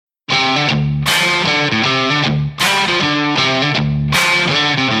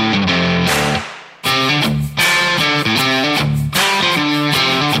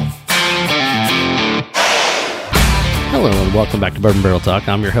welcome back to Bourbon Barrel Talk.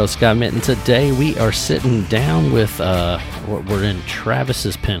 I'm your host, Scott Minton. Today we are sitting down with, we're in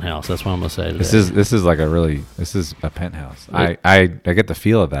Travis's penthouse. That's what I'm going to say today. This is a penthouse. I get the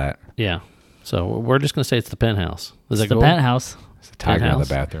feel of that. Yeah. So we're just going to say it's the penthouse. It's the penthouse. It's a tiger Penthouse. in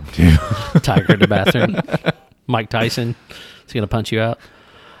the bathroom, too. Tiger in the bathroom. Mike Tyson is going to punch you out.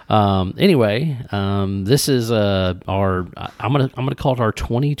 Anyway, this is I'm gonna call it our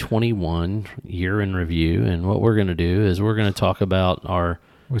 2021 year in review, and what we're gonna do is we're gonna talk about our.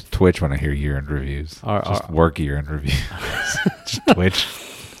 With Twitch when I hear year-end reviews. Just work year-end reviews. Just Twitch.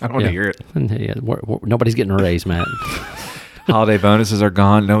 I don't want to hear it. Yeah, nobody's getting a raise, Matt. Holiday bonuses are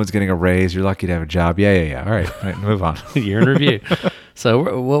gone. No one's getting a raise. You're lucky to have a job. Yeah. All right, move on. Year in review.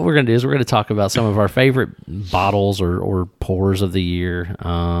 So what we're going to do is we're going to talk about some of our favorite bottles or pours of the year,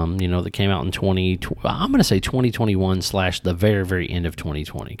 that came out in I'm going to say 2021 / the very, very end of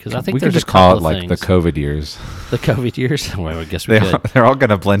 2020. Because I think we could there's just a couple call it of like things. the COVID years. The COVID years? Well, I guess we could. They're all going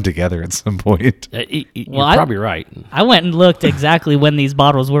to blend together at some point. You're probably right. I went and looked exactly when these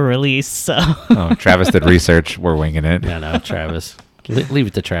bottles were released. So Travis did research. We're winging it. Yeah, no, Travis. Leave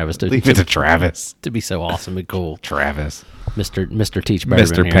it to Travis. Leave it to Travis. To be so awesome and cool. Travis. Mr. Teach Bourbon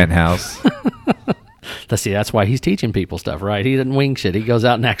Mr. here. Penthouse. That's why he's teaching people stuff, right? He doesn't wing shit. He goes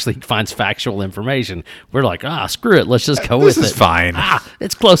out and actually finds factual information. We're like, screw it. Let's just go with it. This is fine.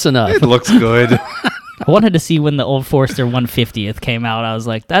 It's close enough. It looks good. I wanted to see when the Old Forester 150th came out. I was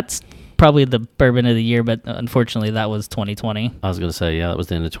like, that's probably the bourbon of the year, but unfortunately that was 2020. I was going to say, that was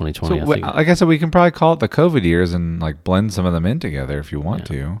the end of 2020. So, like I said, we can probably call it the COVID years and like blend some of them in together if you want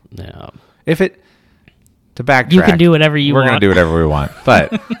to. Yeah. To backtrack, You can do whatever you want. We're going to do whatever we want.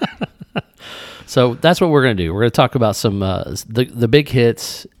 But So that's what we're going to do. We're going to talk about some the big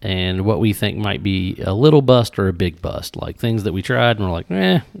hits and what we think might be a little bust or a big bust, like things that we tried and we're like,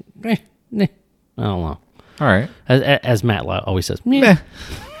 I don't know. All right. As Matt always says, meh.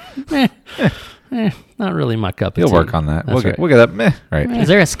 Not really my cup of tea. You'll work on that. That's right. We'll get that meh right. Is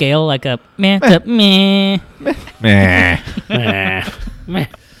there a scale like a meh to meh? Meh. Meh.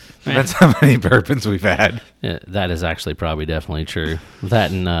 That's how many bourbons we've had. Yeah, that is actually probably definitely true. That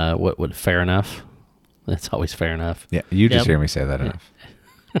and what would fair enough? That's always fair enough. Yeah, you just Yep. hear me say that enough.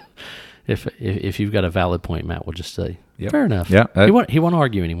 If you've got a valid point, Matt will just say Yep. fair enough. Yeah, he won't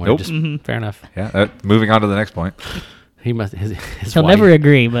argue anymore. Nope. Just fair enough. Yeah. Moving on to the next point. He must. His He'll wife, never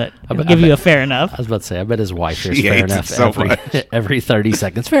agree, but he'll give you a fair enough. I was about to say. I bet his wife hears She fair hates enough it so much. every 30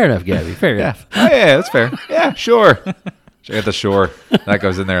 seconds. Fair enough, Gabby. Fair Yeah. enough. Oh, yeah, that's fair. Yeah, sure. Check out the sure. That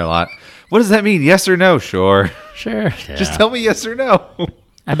goes in there a lot. What does that mean? Yes or no? Sure. Sure. Just tell me yes or no.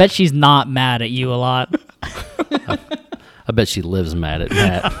 I bet she's not mad at you a lot. I bet she lives mad at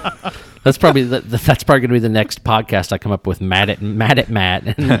Matt. That's probably that's probably going to be the next podcast I come up with. Mad at Matt, and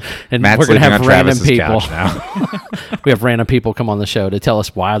Matt's we're going to have sleeping on random Travis's people. couch now. We have random people come on the show to tell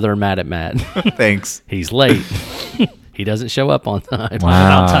us why they're mad at Matt. Thanks. He's late. He doesn't show up on time.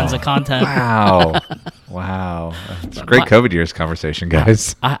 About tons of content. Wow. It's a great COVID years conversation,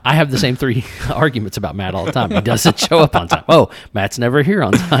 guys. I have the same 3 arguments about Matt all the time. He doesn't show up on time. Oh, Matt's never here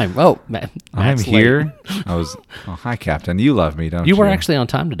on time. Oh, Matt's I'm late. here. Hi, Captain. You love me, don't you? You were actually on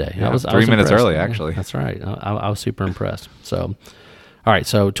time today. Yeah, I was 3 minutes impressed. early, Yeah, actually. that's right. I was super impressed. So, all right.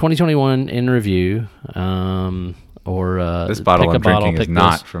 So 2021 in review. This bottle I'm drinking is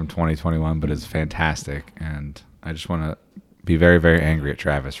not from 2021, but it's fantastic. And I just want to be very, very angry at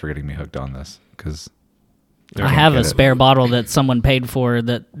Travis for getting me hooked on this because I have a spare bottle that someone paid for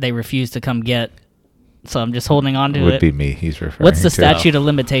that they refused to come get. So I'm just holding on to It would it. be me he's referring What's the to. statute of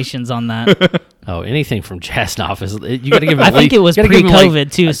limitations on that? Oh, anything from Jasnoff is you got to give him. I think it was you gotta give him,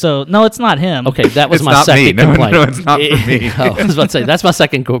 pre-COVID too. So no, it's not him. Okay, that was It's my not me. second No, complaint. no, it's not for me. I was about to say that's my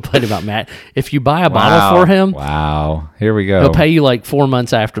second complaint about Matt. If you buy a bottle for him, Wow. Here we go. he'll pay you like 4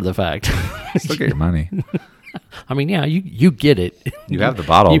 months after the fact. Still get your money. I mean, yeah, you get it. You have the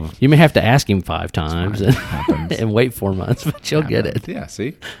bottle. You may have to ask him 5 times It happens. and wait 4 months, but you'll get it. Yeah,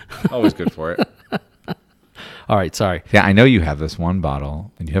 see? Always good for it. All right, sorry. Yeah, I know you have this one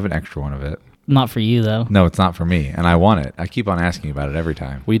bottle, and you have an extra one of it. Not for you though. No, it's not for me, and I want it. I keep on asking about it every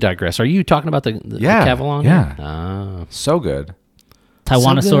time. We digress. Are you talking about the Yeah, Cavalon? yeah. Ah. So good.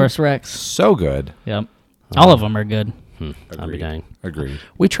 Taiwanosaurus Rex. So good. Yep. All of them are good. I'll be dang. Agreed.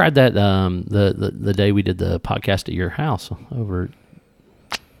 We tried that the day we did the podcast at your house over.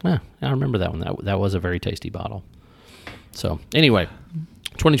 Yeah, I remember that one. That was a very tasty bottle. So anyway,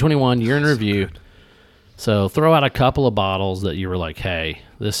 2021 year in review. So throw out a couple of bottles that you were like, hey,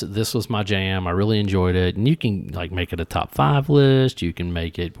 this was my jam. I really enjoyed it, and you can like make it a top 5 list. You can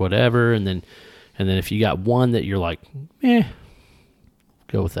make it whatever, and then if you got one that you're like,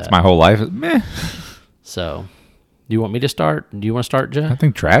 go with that. My whole life is meh. So Do you want me to start? Do you want to start, I Jeff?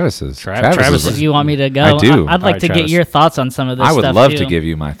 think Travis's. Travis If you want me to go, I do. I'd like Alright, to get Travis. your thoughts on some of this I would stuff, love too. to give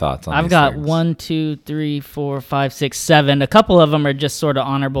you my thoughts on I've these got things. 1, 2, 3, 4, 5, 6, 7. A couple of them are just sort of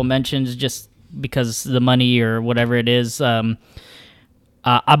honorable mentions just because the money or whatever it is. I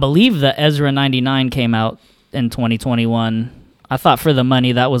believe the Ezra 99 came out in 2021. I thought for the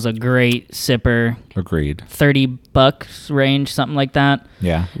money that was a great sipper. Agreed. $30 range, something like that.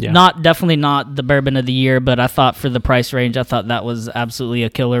 Yeah. Yeah. Definitely not the bourbon of the year, but I thought for the price range, I thought that was absolutely a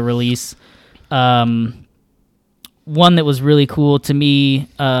killer release. One that was really cool to me,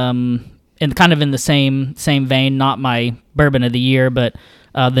 and kind of in the same vein, not my bourbon of the year, but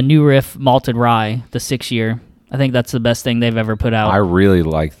the New Riff Malted Rye, the 6-year. I think that's the best thing they've ever put out. I really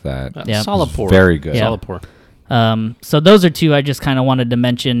like that. Yeah. Solid pour. Very good. Yeah. Solid pour. So those are two I just kind of wanted to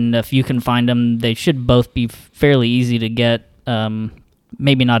mention. If you can find them, they should both be fairly easy to get.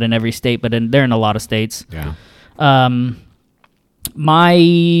 Maybe not in every state, but they're in a lot of states. Yeah.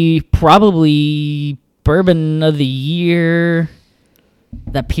 My probably bourbon of the year,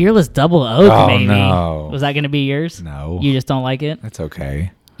 that Peerless Double Oak, Oh, maybe. no. Was that going to be yours? No. You just don't like it? That's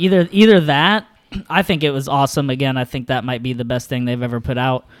okay. Either that, I think it was awesome. Again, I think that might be the best thing they've ever put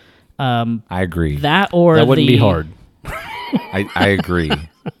out. I agree. That or That wouldn't be hard. I agree.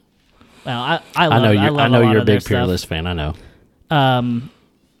 Well, I know you're a big Peerless. Peerless fan. I know.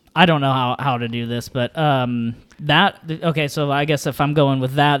 I don't know how to do this, but okay, so I guess if I'm going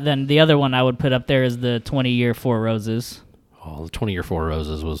with that, then the other one I would put up there is the 20-year Four Roses. Oh, the 20-year Four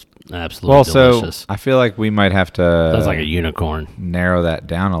Roses was absolutely Well, delicious. so I feel like we might have to That's like a unicorn. narrow that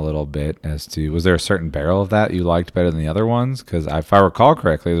down a little bit as to, was there a certain barrel of that you liked better than the other ones? Because if I recall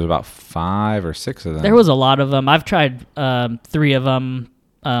correctly, there's about 5 or 6 of them. There was a lot of them. I've tried 3 of them.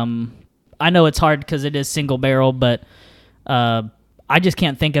 I know it's hard because it is single barrel, but I just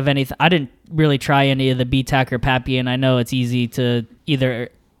can't think of anything. I didn't really try any of the BTAC or Pappy, I know it's easy to either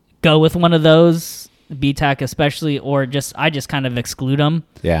go with one of those, BTAC especially, or I just kind of exclude them.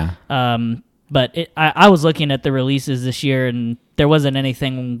 Yeah. But I was looking at the releases this year, and there wasn't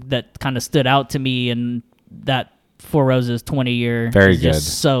anything that kind of stood out to me, and that Four Roses 20-year Very is just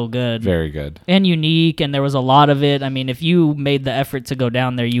good. so good. Very good. And unique, and there was a lot of it. I mean, if you made the effort to go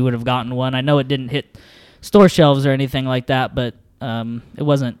down there, you would have gotten one. I know it didn't hit store shelves or anything like that, but it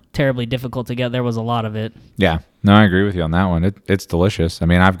wasn't terribly difficult to get. There was a lot of it. Yeah. No, I agree with you on that one. It's delicious. I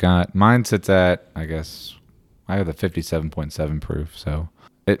mean, mine sits at, I guess, I have the 57.7 proof, so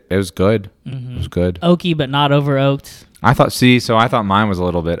it was good. Mm-hmm. It was good. Oaky, but not over oaked. I thought mine was a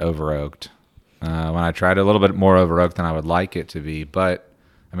little bit over oaked. When I tried a little bit more over oaked than I would like it to be, but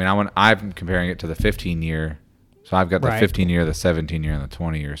I mean, I'm comparing it to the 15-year. So I've got the Right. 15-year, the 17-year, and the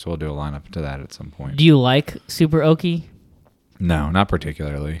 20-year. So we'll do a lineup to that at some point. Do you like super oaky? No, not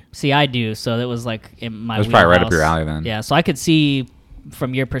particularly. See, I do. So it was like in my. It was probably right up wheelhouse. your alley then. Yeah, so I could see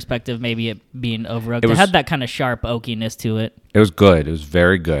from your perspective maybe it being over oaked. It was- had that kind of sharp oakiness to it. It was good. It was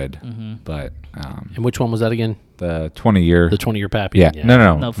very good. Mm-hmm. But And which one was that again? the 20-year. The 20-year Pappy. Yeah.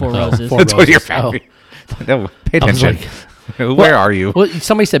 No. No, Four Oh, Roses. Four The 20-year Roses. Pappy. No, pay I was attention. like- Where are you? Well,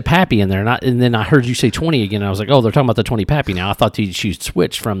 somebody said Pappy in there, and then I heard you say 20 again. And I was like, oh, they're talking about the 20 Pappy now. I thought she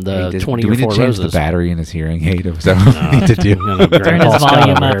switched from the Hey, 20 do or we need Four to change Roses. the battery in his hearing aid? Is that what we need to do? I'm gonna Turn his Paul Scott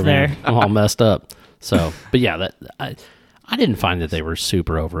volume over up here, man. there. I'm all messed up. So, but yeah, I didn't find that they were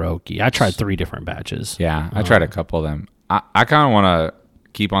super over oaky. I tried 3 different batches. Yeah, I tried a couple of them. I kind of want to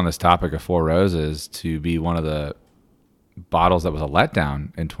keep on this topic of Four Roses to be one of the bottles that was a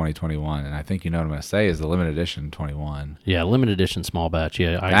letdown in 2021, and I think you know what I'm going to say is the limited edition 21. Yeah, limited edition small batch.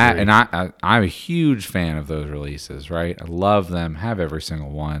 Yeah, I That, agree. and I'm a huge fan of those releases. Right, I love them. Have every single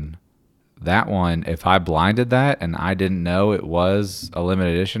one. That one, if I blinded that and I didn't know it was a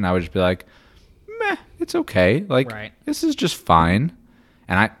limited edition, I would just be like, meh, it's okay. Like, Right. this is just fine.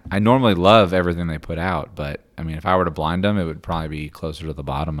 And I normally love everything they put out, but I mean, if I were to blind them, it would probably be closer to the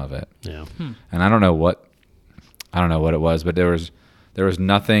bottom of it. yeah. And I don't know what it was, but there was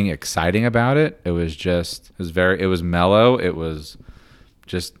nothing exciting about it. It was mellow. It was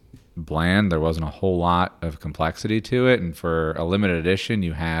just bland. There wasn't a whole lot of complexity to it. And for a limited edition,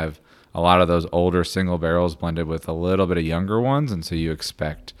 you have a lot of those older single barrels blended with a little bit of younger ones, and so you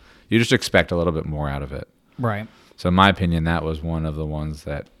just expect a little bit more out of it. Right. So in my opinion, that was one of the ones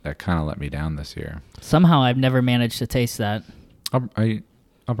that kind of let me down this year. Somehow I've never managed to taste that. I'll bring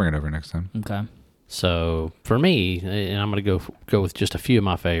it over next time. Okay. So for me, and I'm going to go with just a few of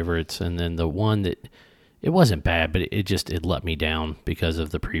my favorites, and then the one that it wasn't bad, but it let me down because of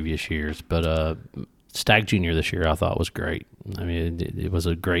the previous years. But Stag Junior this year I thought was great. I mean, it was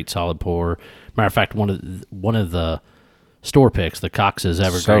a great solid pour. Matter of fact, one of the store picks, the Cox's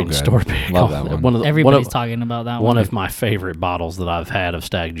Evergreen good. store pick. Love that one. Everybody's talking about that one one. of my favorite bottles that I've had of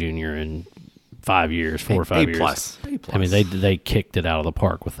Stag Junior in 5 years, 4 or 5 years. A+. I mean, they kicked it out of the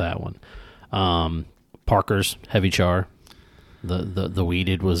park with that one. Parker's Heavy Char, the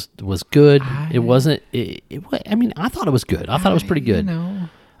weeded was good. It wasn't. I mean, I thought it was good. I thought it was pretty good.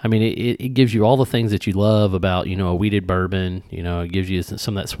 I mean, it gives you all the things that you love about, a weeded bourbon. It gives you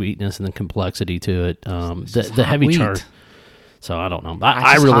some of that sweetness and the complexity to it. The Heavy wheat. Char. So I don't know.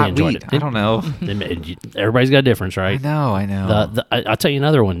 I really enjoyed it. I don't know. Everybody's got a difference, right? I know. I'll tell you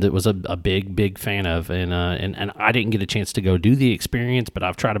another one that was a big fan of, and I didn't get a chance to go do the experience, but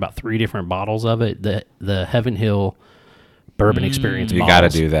I've tried about 3 different bottles of it. The Heaven Hill Bourbon Experience. You bottles.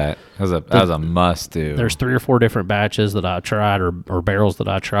 got to do that. That was a must do. There's 3 or 4 different batches that I tried, or barrels that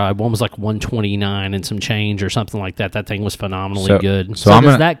I tried. One was like 129 and some change or something like that. That thing was phenomenally good. So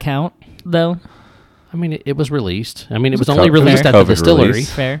does that count though? I mean, it was released. I mean, it was a only COVID released at the release. distillery.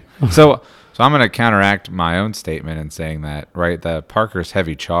 Fair. So I'm going to counteract my own statement in saying that, right, the Parker's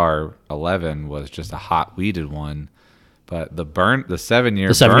Heavy Char 11 was just a hot weeded one, but the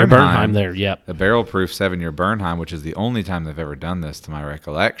 7-year Bernheim there, yep. the barrel proof 7-year Bernheim, which is the only time they've ever done this to my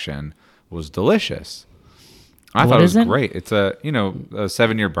recollection, was delicious. I thought it was great. It's a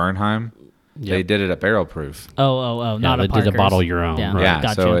 7-year Bernheim. Yep. They did it at barrel proof. Oh, not they a Parker's. did a bottle your own. Yeah, Right. Yeah,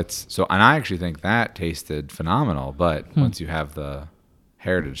 Gotcha. and I actually think that tasted phenomenal. But once you have the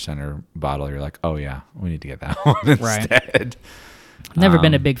Heritage Center bottle, you're like, oh yeah, we need to get that one instead. Never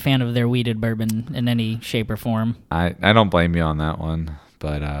been a big fan of their weeded bourbon in any shape or form. I don't blame you on that one,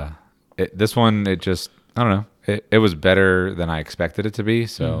 but this one, it just, I don't know, it was better than I expected it to be.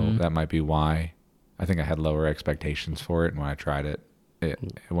 So that might be why I think I had lower expectations for it, and when I tried it, it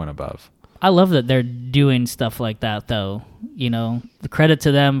went above. I love that they're doing stuff like that, though. The credit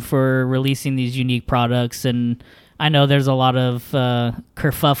to them for releasing these unique products. And I know there's a lot of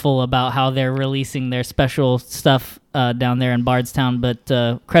kerfuffle about how they're releasing their special stuff down there in Bardstown, but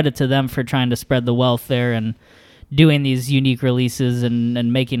credit to them for trying to spread the wealth there and doing these unique releases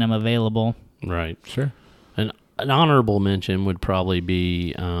and making them available. Right. Sure. An honorable mention would probably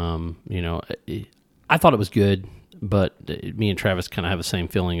be, I thought it was good. But me and Travis kind of have the same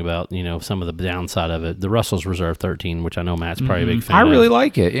feeling about, some of the downside of it. The Russell's Reserve 13, which I know Matt's probably a big fan I of. really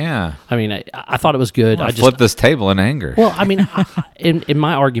like it, yeah. I mean, I thought it was good. I flipped this table in anger. Well, I mean, in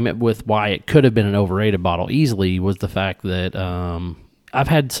my argument with why it could have been an overrated bottle easily was the fact that I've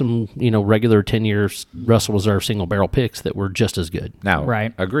had some, regular 10-year Russell Reserve single barrel picks that were just as good. Now,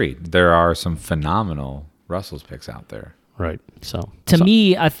 Right. agreed. There are some phenomenal Russell's picks out there. Right. So To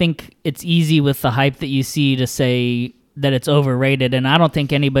me, I think it's easy with the hype that you see to say that it's overrated, and I don't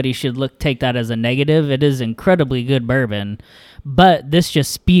think anybody should take that as a negative. It is incredibly good bourbon, but this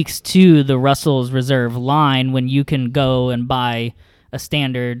just speaks to the Russell's Reserve line when you can go and buy a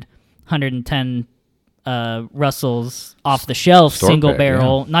standard 110 Russell's off the shelf Store single pick,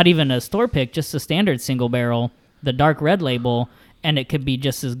 barrel, not even a store pick, just a standard single barrel, the dark red label, and it could be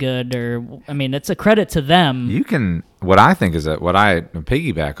just as good. It's a credit to them. You can, what I think is what I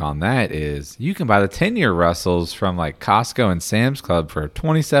piggyback on that is you can buy the 10-year Russells from like Costco and Sam's Club for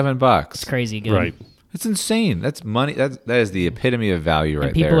 $27. It's crazy good. right. It's insane. That's money. That is the epitome of value right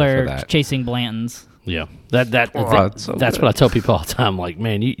And people there are for that. chasing Blantons. Yeah, it's so that's good. what I tell people all the time. Like,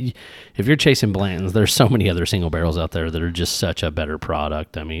 man, if you're chasing Blantons, there's so many other single barrels out there that are just such a better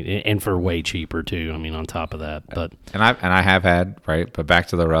product. I mean, and for way cheaper too. I mean, on top of that, but And I have had, right, but back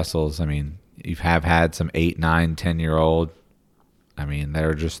to the Russells. I mean, you have had some 8, 9, 10-year-old. I mean,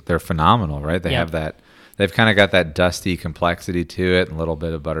 they're phenomenal, right? They Yeah. have that. They've kind of got that dusty complexity to it, and a little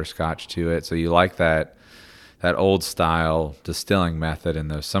bit of butterscotch to it. So you like that old style distilling method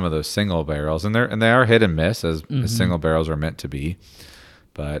in some of those single barrels, and they are hit and miss as single barrels are meant to be.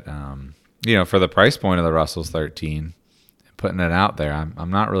 But for the price point of the Russell's 13, putting it out there,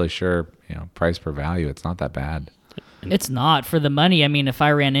 I'm not really sure. Price per value, it's not that bad. It's not for the money. I mean, if I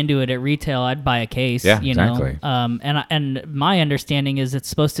ran into it at retail, I'd buy a case. Yeah, you exactly. know. And my understanding is it's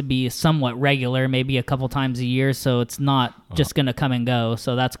supposed to be somewhat regular, maybe a couple times a year, so it's not just going to come and go.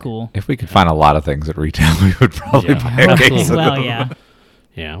 So that's cool. If we could find a lot of things at retail, we would probably Yeah. buy a case of Well, them. yeah.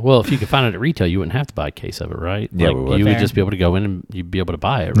 yeah. Well, if you could find it at retail, you wouldn't have to buy a case of it, right? Yeah, Like, we would. You would Fair. just be able to go in and you'd be able to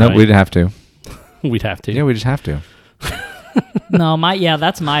buy it, No, right? we'd have to. We'd have to. Yeah, we just have to. No,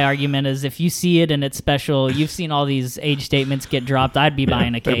 that's my argument is if you see it and it's special, you've seen all these age statements get dropped, I'd be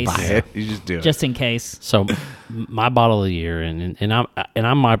buying a case Buy it. You just do it. just in case. So my bottle of the year, and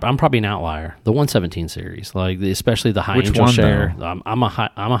I'm probably an outlier. The 117 series, especially the High Which Angel one, Share. I'm a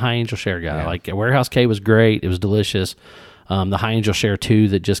High Angel Share guy. Yeah. Like Warehouse K was great. It was delicious. The High Angel Share 2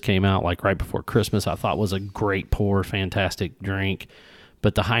 that just came out like right before Christmas, I thought was a great pour, fantastic drink.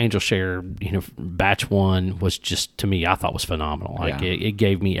 But the High Angel Share, batch 1 was just, to me, I thought was phenomenal. Like it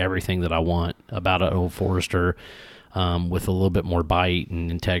gave me everything that I want about an Old Forester, with a little bit more bite and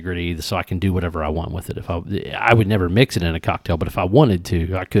integrity, so I can do whatever I want with it. If I would never mix it in a cocktail, but if I wanted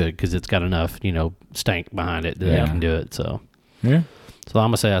to, I could, because it's got enough, stank behind it that I can do it. So Yeah. So I'm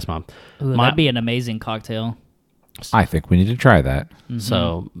gonna say that's mine. Ooh, that'd be an amazing cocktail. I think we need to try that. Mm-hmm.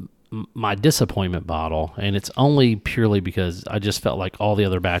 So my disappointment bottle, and it's only purely because I just felt like all the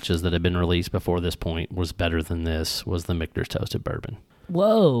other batches that had been released before this point was better than this, was the Michter's Toasted Bourbon.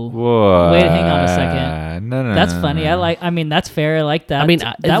 Whoa. Whoa. Wait, hang on a second. No. That's funny. That's fair. I like that. I mean,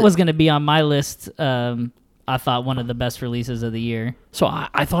 that was going to be on my list. I thought one of the best releases of the year. So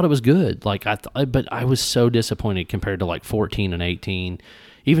I thought it was good. Like but I was so disappointed compared to like 14 and 18,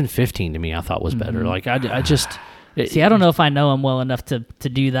 even 15 to me. I thought was better. Like I just see. I don't know if I know him well enough to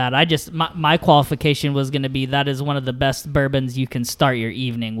do that. I just my qualification was going to be that is one of the best bourbons you can start your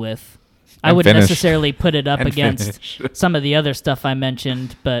evening with. I wouldn't necessarily put it up against some of the other stuff I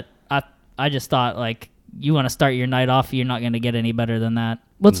mentioned, but I just thought like you want to start your night off, you're not going to get any better than that.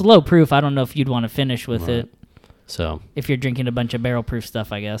 Well, it's low proof. I don't know if you'd want to finish with it. So if you're drinking a bunch of barrel proof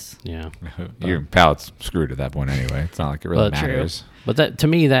stuff, I guess. Yeah. Your palate's screwed at that point anyway. It's not like it really matters. But that to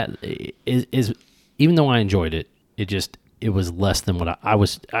me, that is even though I enjoyed it, it was less than what I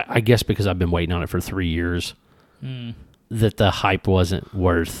was. I guess because I've been waiting on it for 3 years, that the hype wasn't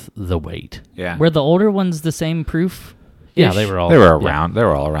worth the wait. Yeah. Were the older ones the same proof? Yeah, they were all around. They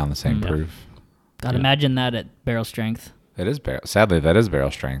were all around the same proof. God, imagine that at barrel strength. It is barrel. Sadly, that is barrel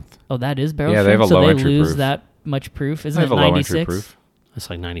strength. Oh, that is barrel Yeah, strength? they have a so low they entry lose proof. that much proof? Isn't They it have a low entry 96? proof. It's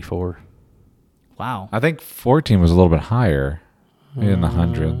like 94. Wow. I think 14 was a little bit higher, maybe in the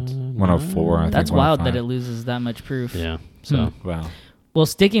hundreds. 104. I think That's wild 105. that it loses that much proof. Yeah. So Wow. Well,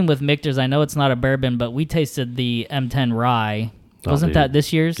 sticking with Michter's, I know it's not a bourbon, but we tasted the M10 Rye. Oh, Wasn't dude. that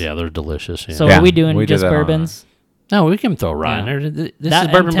this year's? yeah, they're delicious. Yeah. So Yeah, are we doing we did just that on bourbons? No, we can throw rye in Yeah. there. This That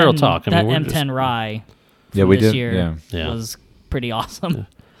is Bourbon M10 Barrel Talk. I that mean, we're M10 just, Rye Yeah, from we this did. year Yeah. was pretty awesome.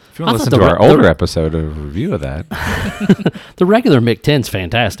 If you want I to listen thought to the our re- older episode of review of that, the regular Mick 10's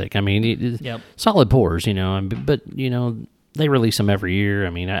fantastic. I mean, Yep. solid pours, but they release them every year. I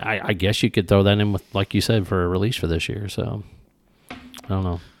mean, I guess you could throw that in with, like you said, for a release for this year. So I don't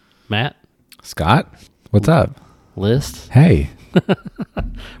know, Matt, Scott, what's up? list. Hey,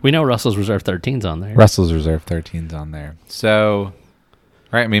 We know Russell's Reserve 13's on there. Russell's Reserve 13's on there. So,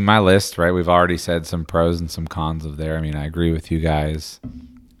 right, I mean, my list, right, we've already said some pros and some cons of there. I mean, I agree with you guys.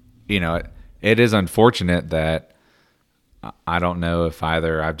 It is unfortunate that I don't know if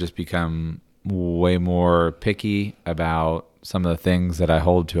either I've just become way more picky about some of the things that I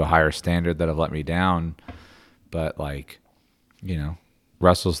hold to a higher standard that have let me down. But,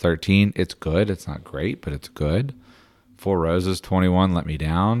 Russell's 13, it's good. It's not great, but it's good. Four Roses 21 let me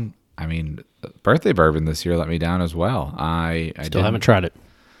down. I mean, birthday bourbon this year let me down as well. I Still haven't tried it.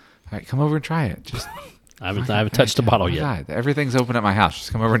 All right, come over and try it. Just I haven't touched the bottle oh my yet. God, everything's open at my house.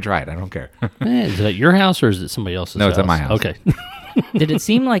 Just come over and try it. I don't care. Is it at your house or is it somebody else's? No, it's at my house. Okay. Did it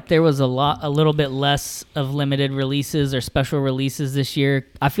seem like there was a little bit less of limited releases or special releases this year?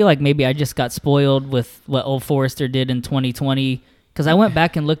 I feel like maybe I just got spoiled with what Old Forester did in 2020. Because I went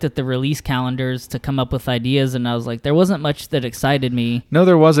back and looked at the release calendars to come up with ideas, and I was like, there wasn't much that excited me. No,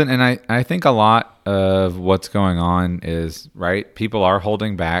 there wasn't. And I think a lot of what's going on is, right, people are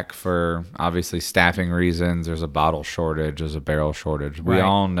holding back for obviously staffing reasons. There's a bottle shortage. There's a barrel shortage. We Right.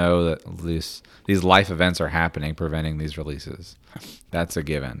 all know that these life events are happening, preventing these releases. That's a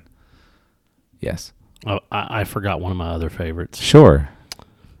given. Yes. Oh, I forgot one of my other favorites. Sure.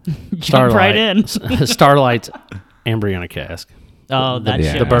 Jump right in. Starlight's Ambriana Cask. Oh, that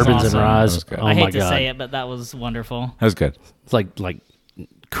Yeah. shit The was bourbons awesome. and ryes. That was good. Oh I hate my to god! say it, but that was wonderful. That was good. It's like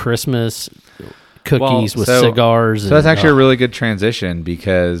Christmas cookies with so- cigars. So that's actually a really good transition,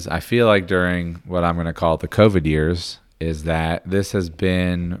 because I feel like during what I'm going to call the COVID years is that this has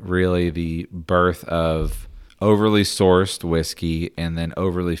been really the birth of overly sourced whiskey and then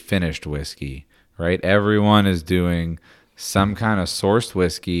overly finished whiskey, right? Everyone is doing some kind of sourced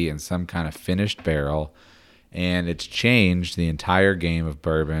whiskey and some kind of finished barrel, and it's changed the entire game of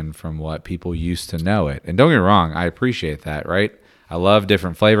bourbon from what people used to know it. And don't get me wrong, I appreciate that, right? I love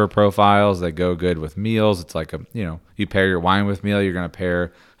different flavor profiles that go good with meals. It's like you pair your wine with meal, you're going to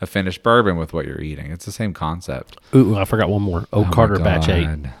pair a finished bourbon with what you're eating. It's the same concept. Ooh, I forgot one more. Oak Oh my Carter Batch 8.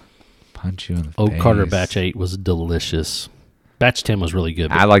 God. Punch you in the Oak face. Carter Batch 8 was delicious. Batch 10 was really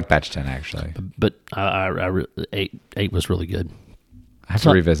good. I like Batch 10 actually. But 8 was really good. I have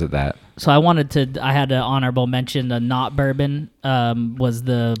So- to revisit that. So I had an honorable mention. The not bourbon was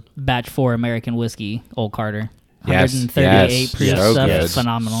the Batch 4 American whiskey, Old Carter. Yes, 138 yes. proof So stuff. good.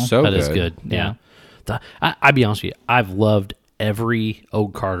 Phenomenal. So That is good. good. Yeah. I'll be honest with you. I've loved every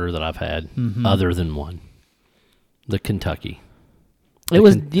Old Carter that I've had, other than one, the Kentucky. it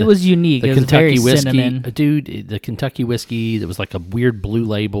was unique. The It was very Kentucky whiskey, cinnamon. dude. The Kentucky whiskey that was like a weird blue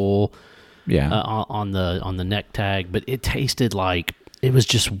label Yeah. on the neck tag, but it tasted like it was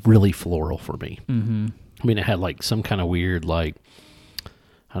just really floral for me. Mm-hmm. I mean, it had like some kind of weird, like,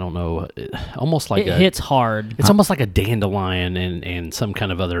 I don't know, almost like It hits hard. It's almost like a dandelion and some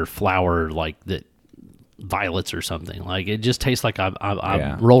kind of other flower, like that, violets or something. Like it just tastes like I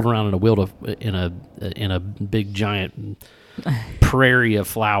Yeah. rolled around in a wheel in a big giant prairie of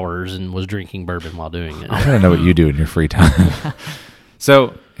flowers and was drinking bourbon while doing it. I want to know what you do in your free time.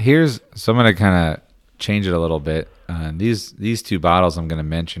 So I'm going to kind of change it a little bit. These two bottles I'm going to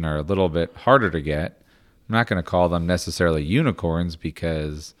mention are a little bit harder to get. I'm not going to call them necessarily unicorns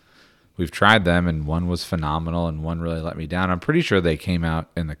because we've tried them and one was phenomenal and one really let me down. I'm pretty sure they came out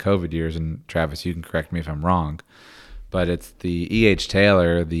in the COVID years, and Travis, you can correct me if I'm wrong, but it's the E.H.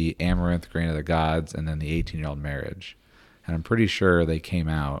 Taylor, the Amaranth Grain of the Gods, and then the 18-Year-Old Marriage. And I'm pretty sure they came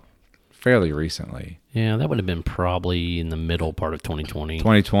out fairly recently. Yeah, that would have been probably in the middle part of 2020.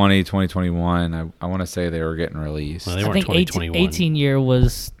 2020, 2021, I want to say they were getting released. Well, they I were think 2021. 18 year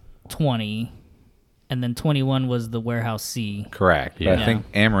was 20, and then 21 was the Warehouse C. Correct. But Yeah. I think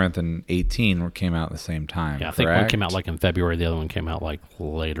Amaranth and 18 came out at the same time. Yeah, I think one correct? came out like in February. The other one came out like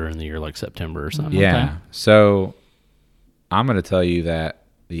later in the year, like September or something. Yeah. Okay. So I'm going to tell you that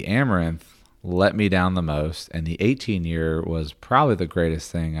the Amaranth let me down the most, and the 18-year was probably the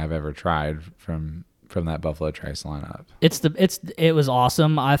greatest thing I've ever tried from that Buffalo Trace lineup. It was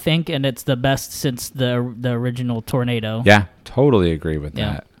awesome, I think, and it's the best since the original Tornado. Yeah, totally agree with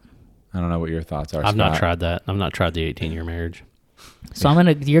Yeah. that. I don't know what your thoughts are. I've not Scott. tried that. I've not tried the 18-year marriage. So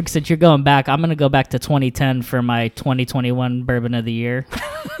since you're going back, I'm gonna go back to 2010 for my 2021 Bourbon of the Year.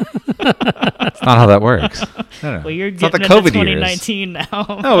 That's not how that works. No. Well, you're It's not getting the into COVID years. 2019 now.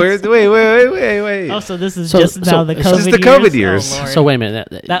 Oh, wait. Oh, so this is So- just so now the this COVID is years. the COVID years. Oh, Lord. So wait a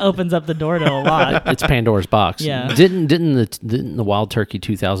minute. that opens up the door to a lot. It's Pandora's box. Yeah. Didn't the Wild Turkey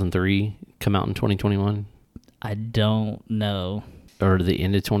 2003 come out in 2021 I don't know. or the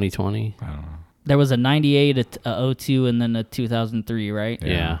end of 2020? I don't know. There was a 98, a 02, and then a 2003, right?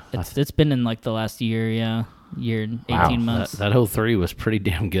 Yeah. It's been in like the last year, yeah. Year, 18 Wow. months. That 03 was pretty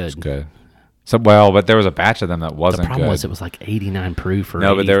damn good. Good. So but there was a batch of them that The wasn't problem good. was it was like 89 proof or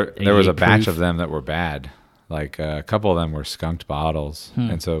No, but 80 there was a 88 batch proof. of them that were bad. Like a couple of them were skunked bottles,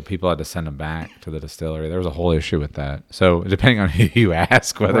 and so people had to send them back to the distillery. There was a whole issue with that. So depending on who you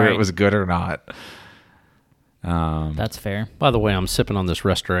ask, whether Right. it was good or not. That's fair. By the way, I'm sipping on this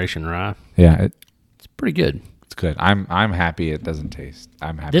Restoration Rye. Yeah, It's pretty good. it's good. I'm happy it doesn't taste.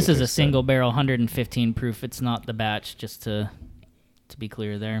 I'm happy. This it is a tastes single barrel, 115 proof. It's not the batch, just to be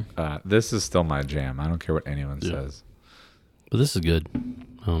clear there. good. This is still my jam. I don't care what anyone says. But this is good.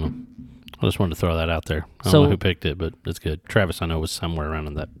 I don't know. I just wanted to throw that out there. I don't So- know who picked it, but it's good. Travis, I know, was somewhere around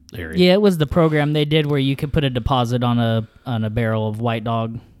in that area. Yeah, it was the program they did where you could put a deposit on a barrel of White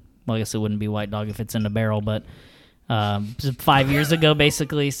Dog. Well, I guess it wouldn't be White Dog if it's in a barrel, but just 5 years ago,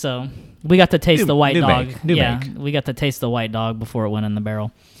 basically. So we got to taste the White new Dog. make, new yeah, make. we got to taste the White Dog before it went in the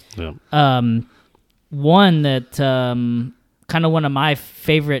barrel. Yeah. One that kind of one of my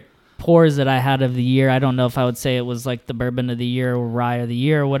favorite pours that I had of the year. I don't know if I would say it was like the bourbon of the year or rye of the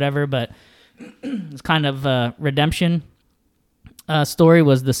year or whatever, but it's kind of a redemption story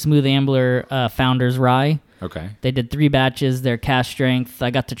was the Smooth Ambler Founders Rye. Okay. They did 3 batches. They're cask strength. I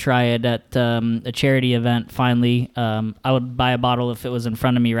got to try it at a charity event finally. I would buy a bottle if it was in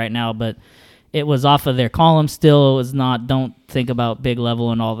front of me right now, but it was off of their column still. It was not, don't think about big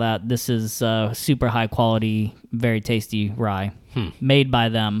level and all that. This is super high quality, very tasty rye. Made by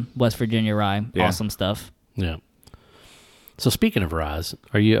them, West Virginia rye. Yeah. Awesome stuff. Yeah. So speaking of ryes,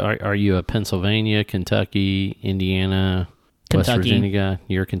 are you a Pennsylvania, Kentucky, Indiana, West Kentucky. Virginia guy?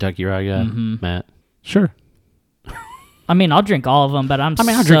 You're a Kentucky rye guy, Matt? Sure. I mean, I'll drink all of them, but I'm I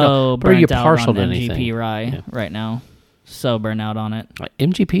mean, I'll so drink all- but are you burnt out partial on to MGP anything? rye Yeah. right now. So burnt out on it. Like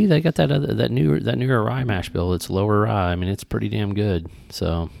MGP, they got that newer rye mash bill. It's lower rye. I mean, it's pretty damn good.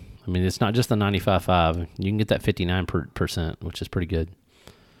 So, I mean, it's not just the 95.5. You can get that 59%, which is pretty good.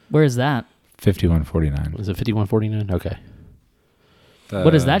 Where is that? 51.49. Is it 51.49? Okay.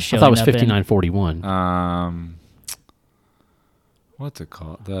 What is that I showing thought it was up in? 59.41. What's it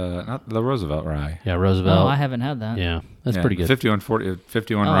called? Not the Roosevelt rye. Yeah, Roosevelt. Oh, I haven't had that. Yeah, that's Yeah, pretty good. 51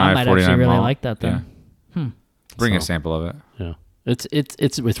 Oh, rye, I might 49 actually really malt. like that then. Bring a So- sample of it. Yeah.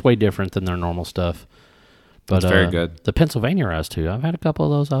 It's way different than their normal stuff. But It's very good. The Pennsylvania Rise too. I've had a couple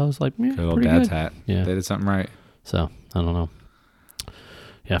of those. I was like, Good old pretty dad's good. hat. Yeah. They did something right. So I don't know.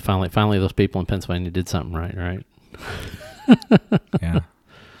 Yeah, finally, those people in Pennsylvania did something right. Yeah.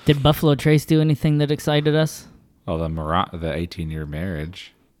 Did Buffalo Trace do anything that excited us? Well, the 18-year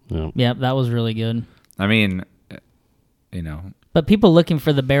marriage. Yeah. Yeah, that was really good. I mean, you know, But people looking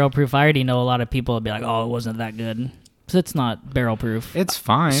for the barrel proof, I already know a lot of people would be like, "Oh, it wasn't that good." So it's not barrel proof. it's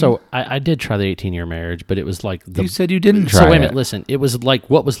fine. So I did try the 18-year marriage, but it was like you said you didn't try So wait a it. minute, listen. It was like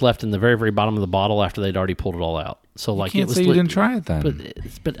what was left in the very, very bottom of the bottle after they'd already pulled it all out. So like Can't it was. say you didn't try it then.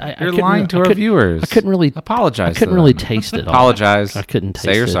 But I You're couldn't lying re- to I our couldn't- viewers. I couldn't really apologize. I couldn't to really them. taste it. all. Apologize. I couldn't taste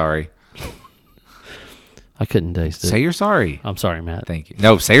Say you're it. sorry. I couldn't taste it. Say you're sorry. I'm sorry, Matt. Thank you.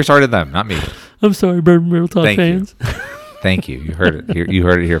 No, say you're sorry to them, not me. I'm sorry, Bourbon Barrel Talk Thank you. fans. Thank you. You heard it. You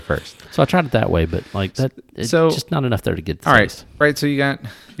heard it here first. So I tried it that way, but like that, it's So- just not enough there to get the All right. taste. Right. So you got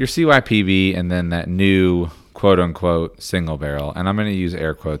your CYPB and then that new quote unquote single barrel. And I'm going to use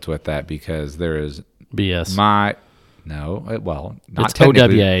air quotes with that because there is BS. not It's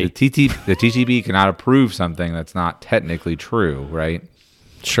technically. OWA. The TTB cannot approve something that's not technically true, right?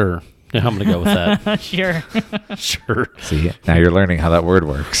 Sure. Yeah, I'm going to go with that. Sure. Sure. See, now you're learning how that word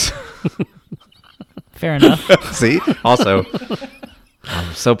works. Fair enough. See? Also,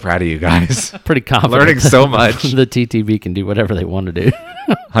 I'm so proud of you guys. Pretty confident. Learning so much. The TTB can do whatever they want to do.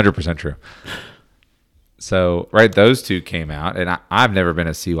 100% true. So, right, those two came out, and I've never been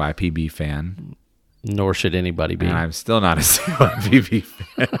a CYPB fan, Nor should anybody be. and I'm still not a CYPB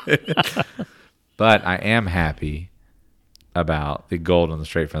fan. But I am happy about the Golden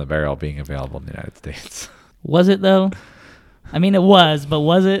Straight from the Barrel being available in the United States. Was it though? I mean, it was, but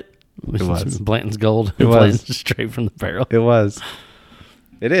was it? It was. Blanton's Gold. It was. Blanton's straight from the barrel. It was.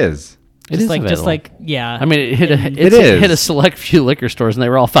 It is. It is Just available. like, yeah. I mean, it hit And It is. hit a select few liquor stores, and they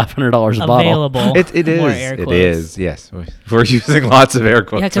were all $500 a bottle. available. It More is. air It quotes. is. Yes. We're using lots of air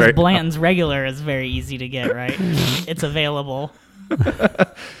quotes Yeah, because right now. Blanton's regular is very easy to get, right? It's available.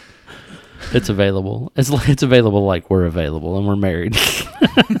 It's available. It's available like we're available, and we're married.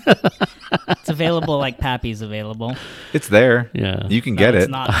 It's available like Pappy's available. It's there. Yeah. You can No, get it's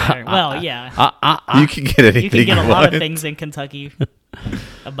it. not there. Well, yeah. You can get anything You can get a lot of want. things in Kentucky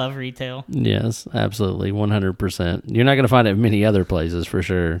above retail. Yes, absolutely, 100%. You're not going to find it in many other places for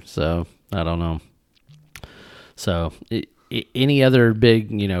sure. So I don't know. So any other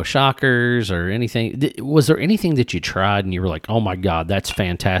big, shockers or anything? Was there anything that you tried and you were like, "Oh my God, that's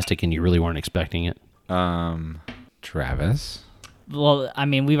fantastic," and you really weren't expecting it? Travis. Well, I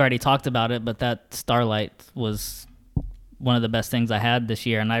mean, we've already talked about it, but that Starlight was one of the best things I had this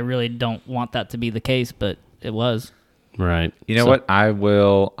year, and I really don't want that to be the case, but it was. Right. You know what? I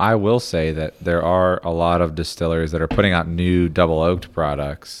will say that there are a lot of distilleries that are putting out new double oaked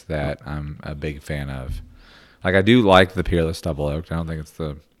products that I'm a big fan of. Like I do like the Peerless double oaked. I don't think it's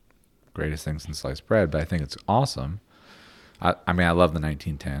the greatest thing since sliced bread, but I think it's awesome. I mean, I love the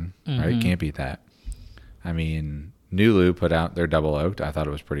 1910. Right? Can't beat that. I mean, Nulu put out their double oaked. I thought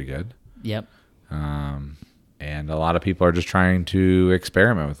it was pretty good. Yep. And a lot of people are just trying to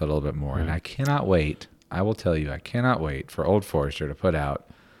experiment with it a little bit more. And I cannot wait. I will tell you, I cannot wait for Old Forester to put out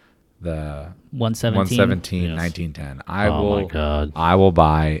the 117. 1910. My God. I will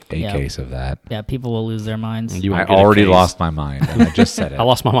buy a Yeah. case of that. Yeah, people will lose their minds. You I won't get a already case. lost my mind. And I just said it. I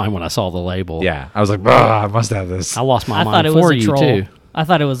lost my mind when I saw the label. Yeah. I was like, I must have this. I lost my I mind thought it for was a you troll. too. I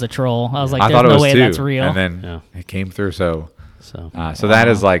thought it was a troll. I was like, I there's thought it no was way too. that's real. And then Yeah. it came through. So So that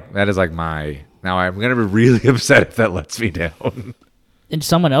is like my, now I'm going to be really upset if that lets me down. And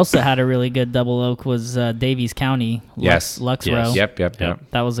someone else that had a really good double oak was Davies County. Yes. Lux Yes. Row. Yep.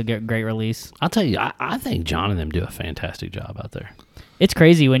 That was a great release. I'll tell you, I think John and them do a fantastic job out there. It's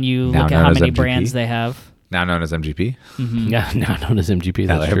crazy when you Now look at known how as many MGP. brands they have. Now known as MGP. Yeah, now known as MGP.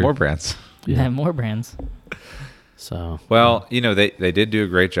 Now That's they have true. more brands. They have more brands. So Well, they did do a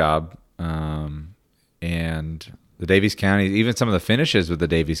great job. And the Davies County, even some of the finishes with the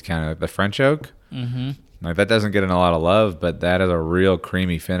Davies County, like the French oak, like that doesn't get in a lot of love, but that has a real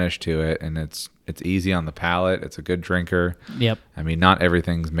creamy finish to it, and it's easy on the palate. It's a good drinker. Yep. I mean, not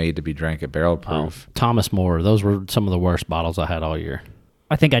everything's made to be drank at barrel proof. Thomas More, those were some of the worst bottles I had all year.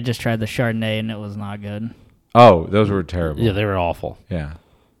 I think I just tried the Chardonnay and it was not good. Oh, those were terrible. Yeah, they were awful. Yeah.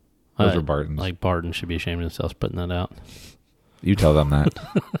 Those were Barton's. Like Barton should be ashamed of themselves putting that out. You tell them that.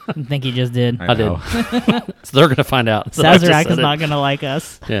 I think he just did. I did. know. So they're gonna find out. that I just Sazerac said is it. not going to like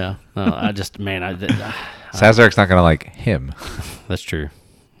us. Yeah. No, I just Sazerac's not going to like him. that's true.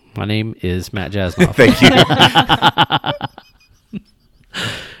 My name is Matt Jasnoff. Thank you.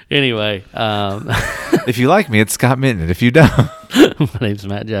 Anyway, If you like me, it's Scott Minton. If you don't, my name's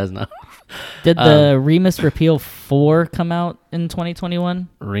Matt Jasno. Did the Remus Repeal 4 come out in 2021?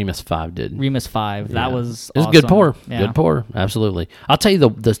 Remus 5 did. Remus 5. Yeah. That was It was awesome. good pour. Yeah. Good pour. Absolutely. I'll tell you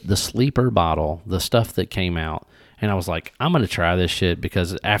the sleeper bottle, the stuff that came out, and I was like, I'm going to try this shit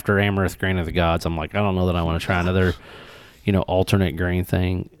because after Amaranth Grain of the Gods, I'm like, I don't know that I want to try another, alternate grain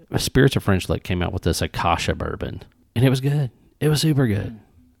thing. Spirits of French Lick came out with this Akasha bourbon, and it was good. It was super good.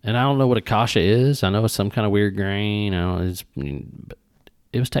 And I don't know what Akasha is. I know it's some kind of weird grain. But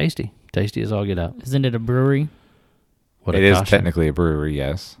it was tasty. Tasty as all get out. Isn't it a brewery? What it is Akasha? technically a brewery.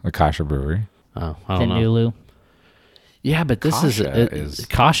 Yes, Akasha Brewery. Oh, I don't know. Nulu. Yeah, but this Akasha is is-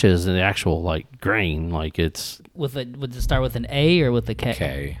 Akasha is the actual grain. Like it's Would it start with an A or with a K?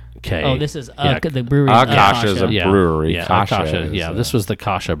 K. K. Oh, this is Yeah. the brewery. Akasha is a yeah, brewery. Yeah, Kasha Akasha. is, Yeah, this was the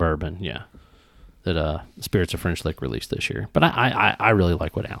Kasha bourbon. Yeah, that Spirits of French Lick released this year. But I really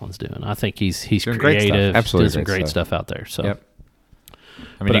like what Alan's doing. I think he's Doing great stuff. creative. Absolutely doing some great great stuff. stuff out there. So Yep.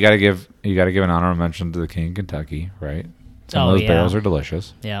 I mean, But you got to give an honorable mention to the King of Kentucky, right? Some Oh, of those yeah. barrels are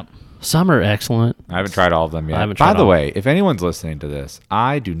delicious. Yeah. some are excellent. I haven't tried all of them yet. I haven't By tried the all. way, if anyone's listening to this,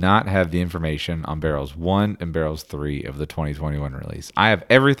 I do not have the information on barrels 1 and barrels 3 of the 2021 release. I have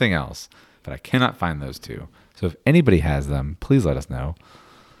everything else, but I cannot find those two. So if anybody has them, please let us know.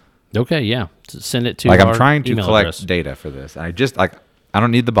 Okay, yeah, send it to. I'm our trying to email collect address. data for this. I just I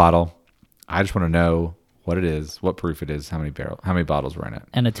don't need the bottle. I just want to know what it is, what proof it is, how many bottles were in it.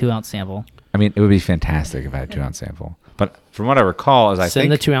 And a 2-ounce sample. I mean, it would be fantastic if I had a 2-ounce sample. But from what I recall, is I Send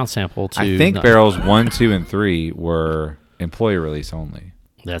think the 2-ounce sample to. I think barrels 1, 2, and 3 were employee release only.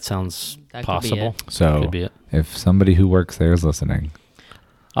 That sounds That could be possible. it. So Could be it. if somebody who works there is listening,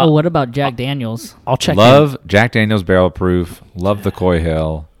 Oh, what about Jack Daniels? I'll check. love Jack Daniel's Barrel Proof, love the Coy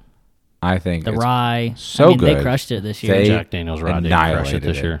Hill. I think The it's rye. so I mean, good. They crushed it this year. They Jack Daniels Rye did crush it annihilated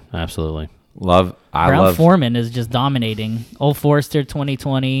this it. year. Absolutely. love. I Brown love. Foreman is just dominating. Old Forester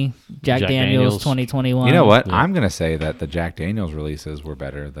 2020, Jack Jack Daniels Daniels. 2021. You know what? Yeah. I'm gonna say that the Jack Daniels releases were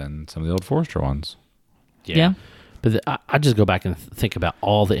better than some of the old Forester ones. Yeah. But I just go back and think about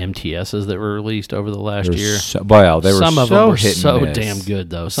all the MTSs that were released over the last They were year. so, well, they were Some of so them were hit and so miss. damn good,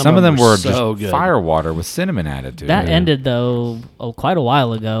 though. Some of them were so just good. firewater with cinnamon added to That it. ended though quite a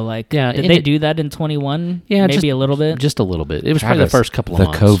while ago. Like, Yeah, did and they it- do that in 21? Yeah, maybe just- a little bit. Just a little bit. It was probably the Travis, first couple of the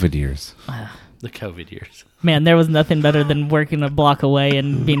months. COVID years. The COVID years. Man, there was nothing better than working a block away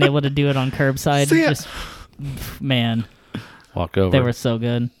and being able to do it on curbside. See ya. Just, man, Walk over. they were so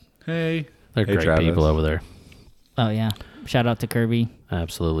good. Hey, They're Hey, great Travis. people over there. Oh yeah, shout out to Kirby.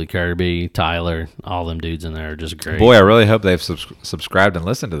 Absolutely. Kirby, Tyler, all them dudes in there are just great. boy, I really hope they've subscribed and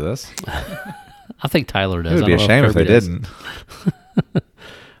listened to this. I think Tyler does. It would I be a don't know shame if they Kirby does. didn't.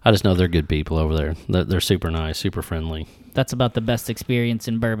 I just know they're good people over there. They're super nice, super friendly. That's about the best experience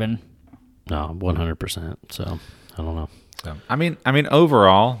in bourbon. No, 100%. So, I don't know. So, I mean,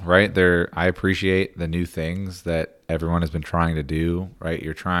 overall, right there, I appreciate the new things that everyone has been trying to do. Right,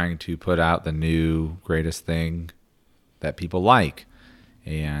 you're trying to put out the new greatest thing that people like,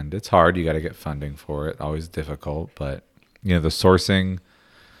 and it's hard. You got to get funding for it. Always difficult, but the sourcing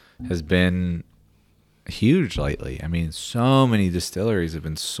has been huge lately. I mean, so many distilleries have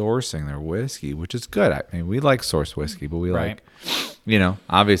been sourcing their whiskey, which is good. I mean, we like source whiskey, but we Right.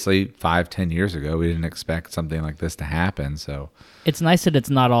 obviously 5-10 years ago, we didn't expect something like this to happen. So, It's nice that it's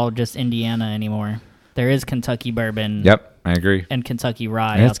not all just Indiana anymore. There is Kentucky bourbon yep, I agree. and Kentucky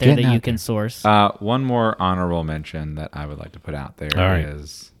rye Yeah, out it's there that getting you out can there. source. One more honorable mention that I would like to put out there is, All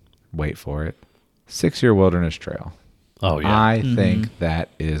right. wait for it, 6-Year Wilderness Trail. Oh, yeah. I think that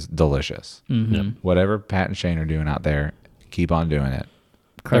is delicious. Mhm. Yep. Whatever Pat and Shane are doing out there, keep on doing it.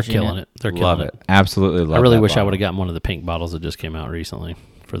 They're Crushing killing it. it. They're Love killing it. Absolutely love it. I really wish I would have gotten one of the pink bottles that just came out recently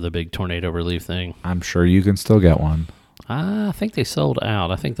for the big tornado relief thing. I'm sure you can still get one. I think they sold out.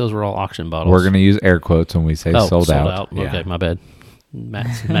 I think those were all auction bottles. We're going to use air quotes when we say sold out. Yeah. Okay, my bad.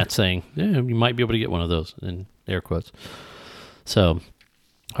 Matt's saying, yeah, you might be able to get one of those in air quotes. So,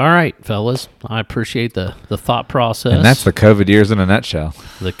 all right, fellas. I appreciate the thought process. And that's the COVID years in a nutshell.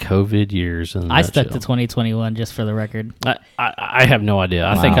 the COVID years. In a I stuck to nutshell. 2021 just for the record. I have no idea.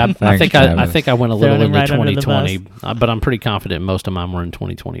 I Wow. think I Thanks, think I Travis. think I went a little Throwing him into right under the 2020, but I'm pretty confident most of mine were in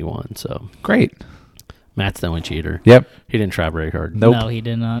 2021. So Great. Matt's the only cheater. Yep. He didn't try very hard. Nope. No, he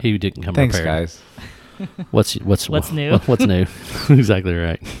did not. He didn't come Thanks, prepared. guys. What's new? What's new? Exactly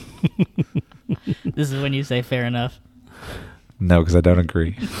right. This is when you say fair enough. No, because I don't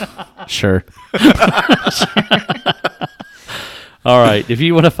agree. Sure. All right. If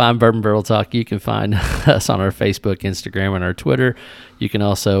you want to find Bourbon Barrel Talk, you can find us on our Facebook, Instagram, and our Twitter. You can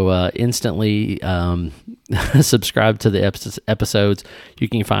also instantly subscribe to the episodes. You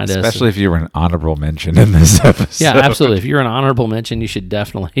can find us. Especially if you were an honorable mention in this episode. Yeah, absolutely. If you're an honorable mention, you should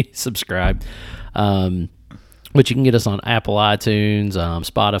definitely subscribe. But you can get us on Apple iTunes,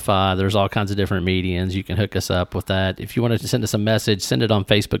 Spotify. There's all kinds of different mediums. You can hook us up with that. If you wanted to send us a message, send it on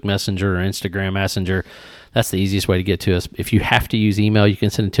Facebook Messenger or Instagram Messenger. That's the easiest way to get to us. If you have to use email, you can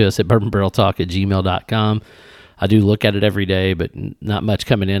send it to us at bourbonbarreltalk@gmail.com. I do look at it every day, but not much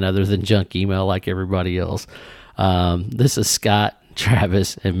coming in other than junk email like everybody else. This is Scott,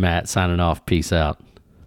 Travis, and Matt signing off. Peace out.